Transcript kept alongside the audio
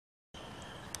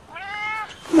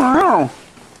Wow.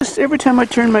 Just every time I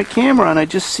turn my camera on, I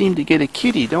just seem to get a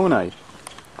kitty, don't I?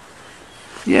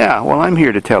 Yeah, well, I'm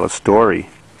here to tell a story.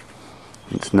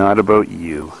 It's not about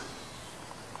you.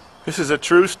 This is a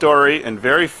true story and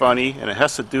very funny, and it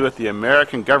has to do with the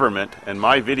American government and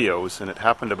my videos, and it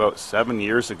happened about 7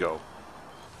 years ago.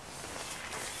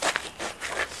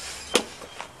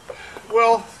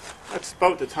 Well, that's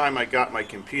about the time I got my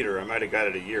computer. I might have got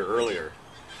it a year earlier.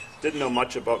 Didn't know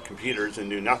much about computers and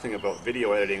knew nothing about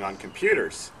video editing on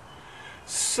computers.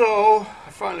 So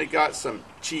I finally got some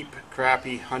cheap,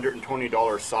 crappy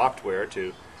 $120 software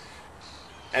to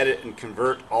edit and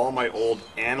convert all my old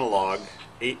analog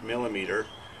 8mm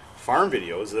farm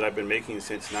videos that I've been making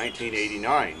since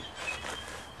 1989.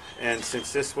 And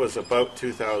since this was about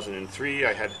 2003,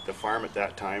 I had the farm at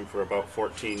that time for about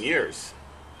 14 years.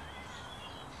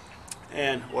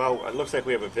 And, well, it looks like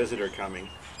we have a visitor coming.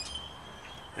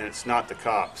 And it's not the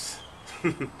cops.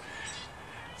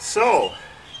 So,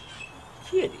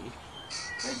 kitty,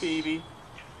 hi baby,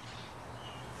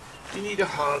 you need a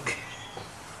hug.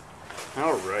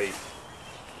 Alright.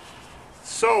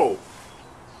 So,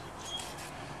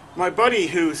 my buddy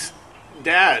whose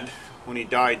dad, when he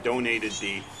died, donated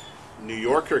the New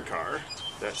Yorker car,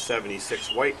 that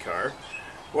 76 white car,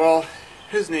 well,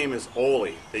 his name is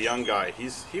Ole, the young guy.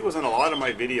 He was in a lot of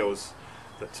my videos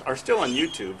that are still on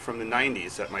YouTube from the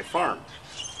 90s at my farm.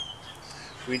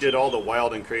 We did all the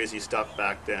wild and crazy stuff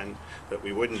back then that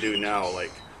we wouldn't do now,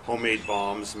 like homemade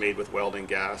bombs made with welding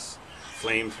gas,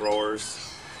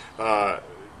 flamethrowers,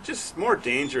 just more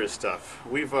dangerous stuff.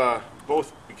 We've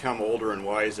both become older and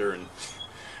wiser and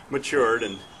matured,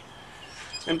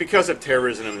 and because of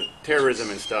terrorism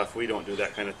and stuff, we don't do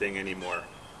that kind of thing anymore.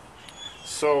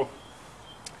 So,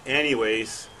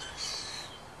 anyways,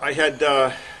 I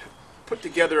had put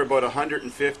together about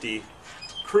 150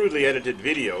 crudely edited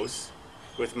videos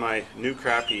with my new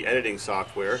crappy editing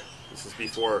software. This is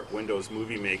before Windows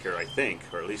Movie Maker, I think,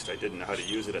 or at least I didn't know how to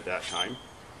use it at that time.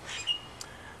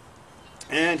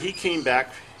 And he came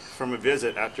back from a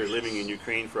visit after living in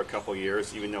Ukraine for a couple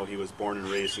years, even though he was born and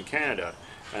raised in Canada.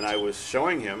 And I was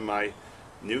showing him my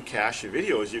new cache of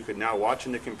videos you could now watch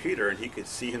on the computer, and he could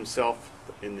see himself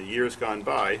in the years gone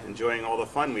by enjoying all the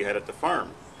fun we had at the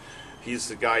farm. He's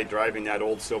the guy driving that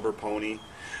old silver pony,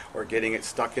 or getting it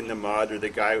stuck in the mud, or the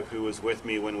guy who was with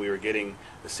me when we were getting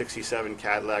the 67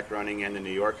 Cadillac running and the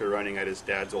New Yorker running at his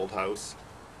dad's old house.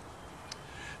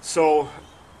 So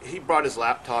he brought his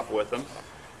laptop with him,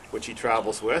 which he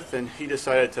travels with, and he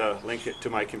decided to link it to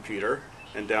my computer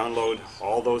and download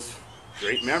all those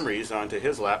great memories onto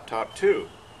his laptop too.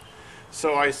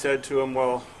 So I said to him,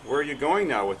 well, where are you going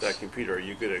now with that computer? Are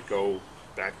you going to go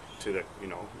back to the,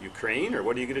 Ukraine, or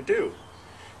what are you going to do?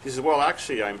 He says, well,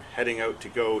 actually, I'm heading out to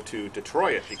go to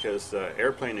Detroit because the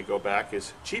airplane to go back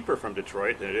is cheaper from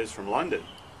Detroit than it is from London.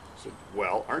 I said,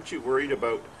 well, aren't you worried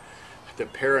about the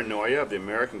paranoia of the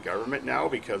American government now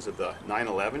because of the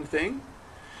 9/11 thing?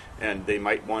 And they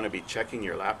might want to be checking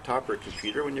your laptop or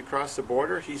computer when you cross the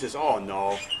border? He says, oh,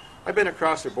 no. I've been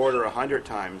across the border 100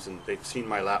 times and they've seen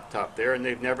my laptop there and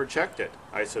they've never checked it.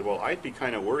 I said, well, I'd be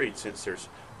kind of worried since there's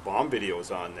bomb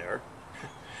videos on there.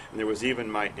 And there was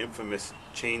even my infamous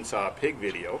chainsaw pig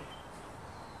video.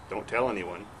 Don't tell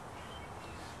anyone.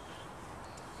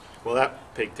 Well,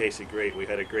 that pig tasted great. We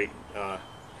had a great,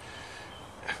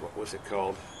 what was it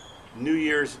called? New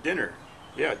Year's dinner.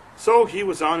 Yeah. So he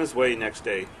was on his way next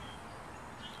day.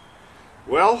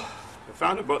 Well, I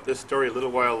found about this story a little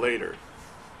while later.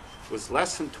 It was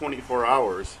less than 24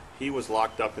 hours, he was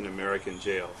locked up in American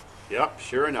jail. Yep,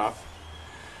 sure enough.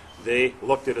 They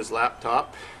looked at his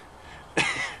laptop,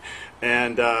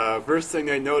 and first thing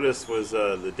I noticed was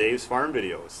the Davidsfarm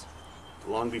videos,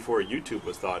 long before YouTube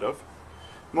was thought of.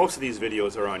 Most of these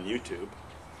videos are on YouTube.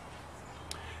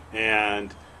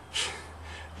 And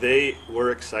they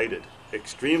were excited,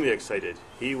 extremely excited.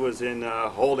 He was in a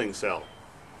holding cell.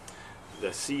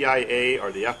 The CIA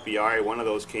or the FBI, one of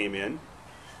those came in.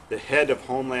 The head of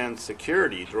Homeland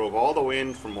Security drove all the way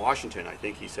in from Washington. I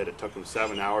think he said it took him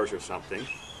 7 hours or something.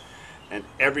 And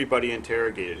everybody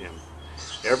interrogated him.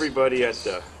 Everybody at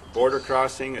the border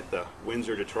crossing at the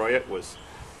Windsor, Detroit was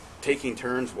taking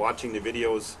turns watching the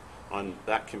videos on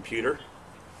that computer.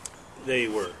 They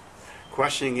were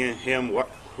questioning him,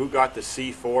 who got the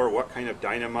C4, what kind of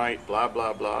dynamite, blah,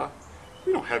 blah, blah.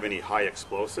 We don't have any high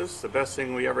explosives. The best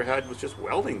thing we ever had was just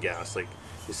welding gas, like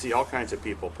you see all kinds of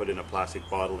people put in a plastic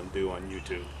bottle and do on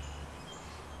YouTube.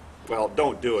 Well,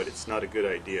 don't do it. It's not a good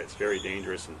idea. It's very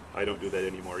dangerous, and I don't do that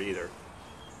anymore either.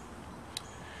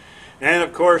 And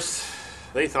of course,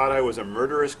 they thought I was a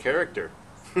murderous character.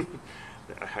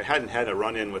 I hadn't had a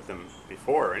run-in with them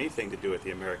before or anything to do with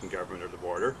the American government or the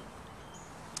border.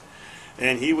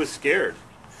 And he was scared.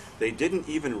 They didn't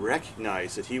even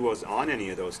recognize that he was on any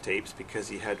of those tapes because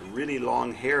he had really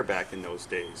long hair back in those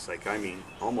days. Like, I mean,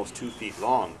 almost 2 feet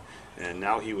long. And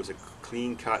now he was a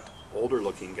clean-cut,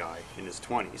 older-looking guy in his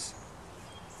 20s.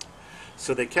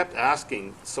 So they kept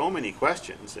asking so many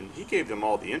questions, and he gave them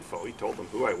all the info. He told them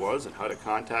who I was and how to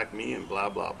contact me and blah,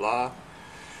 blah, blah.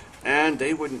 And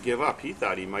they wouldn't give up. He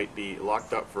thought he might be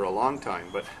locked up for a long time.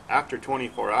 But after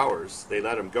 24 hours, they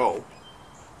let him go.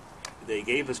 They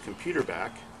gave his computer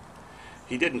back.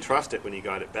 He didn't trust it when he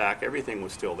got it back. Everything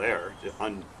was still there,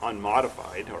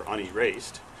 unmodified or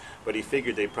unerased. But he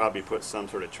figured they'd probably put some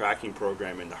sort of tracking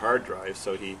program in the hard drive,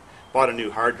 so he bought a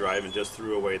new hard drive and just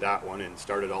threw away that one and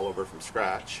started all over from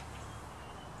scratch.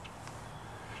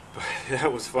 But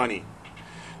that was funny.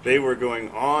 They were going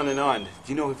on and on. Do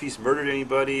you know if he's murdered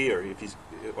anybody, or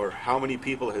or how many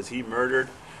people has he murdered,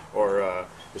 or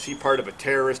is he part of a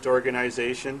terrorist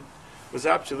organization? It was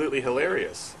absolutely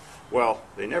hilarious. Well,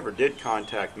 they never did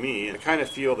contact me, and I kind of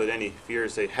feel that any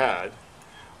fears they had,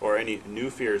 or any new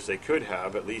fears they could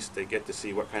have, at least they get to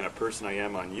see what kind of person I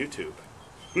am on YouTube.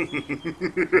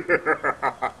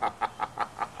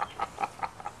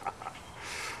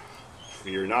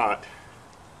 You're not.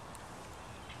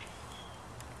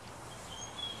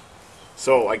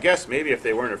 So I guess maybe if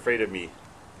they weren't afraid of me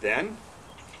then,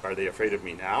 are they afraid of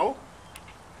me now?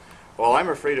 Well, I'm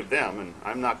afraid of them, and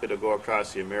I'm not going to go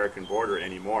across the American border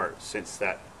anymore since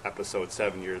that episode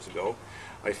 7 years ago.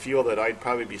 I feel that I'd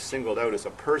probably be singled out as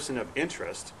a person of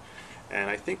interest, and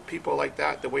I think people like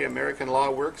that, the way American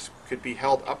law works, could be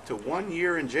held up to 1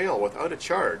 year in jail without a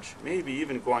charge, maybe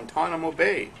even Guantanamo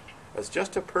Bay, as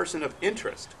just a person of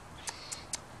interest.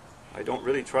 I don't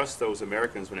really trust those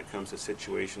Americans when it comes to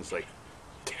situations like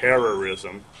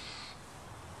terrorism.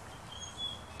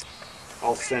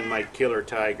 I'll send my killer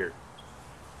tiger.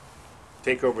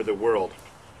 Take over the world.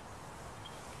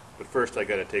 But first I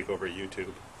gotta take over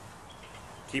YouTube.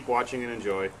 Keep watching and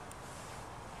enjoy.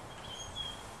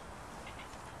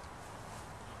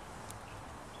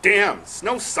 Damn,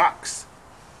 snow sucks.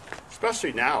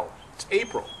 Especially now. It's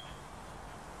April.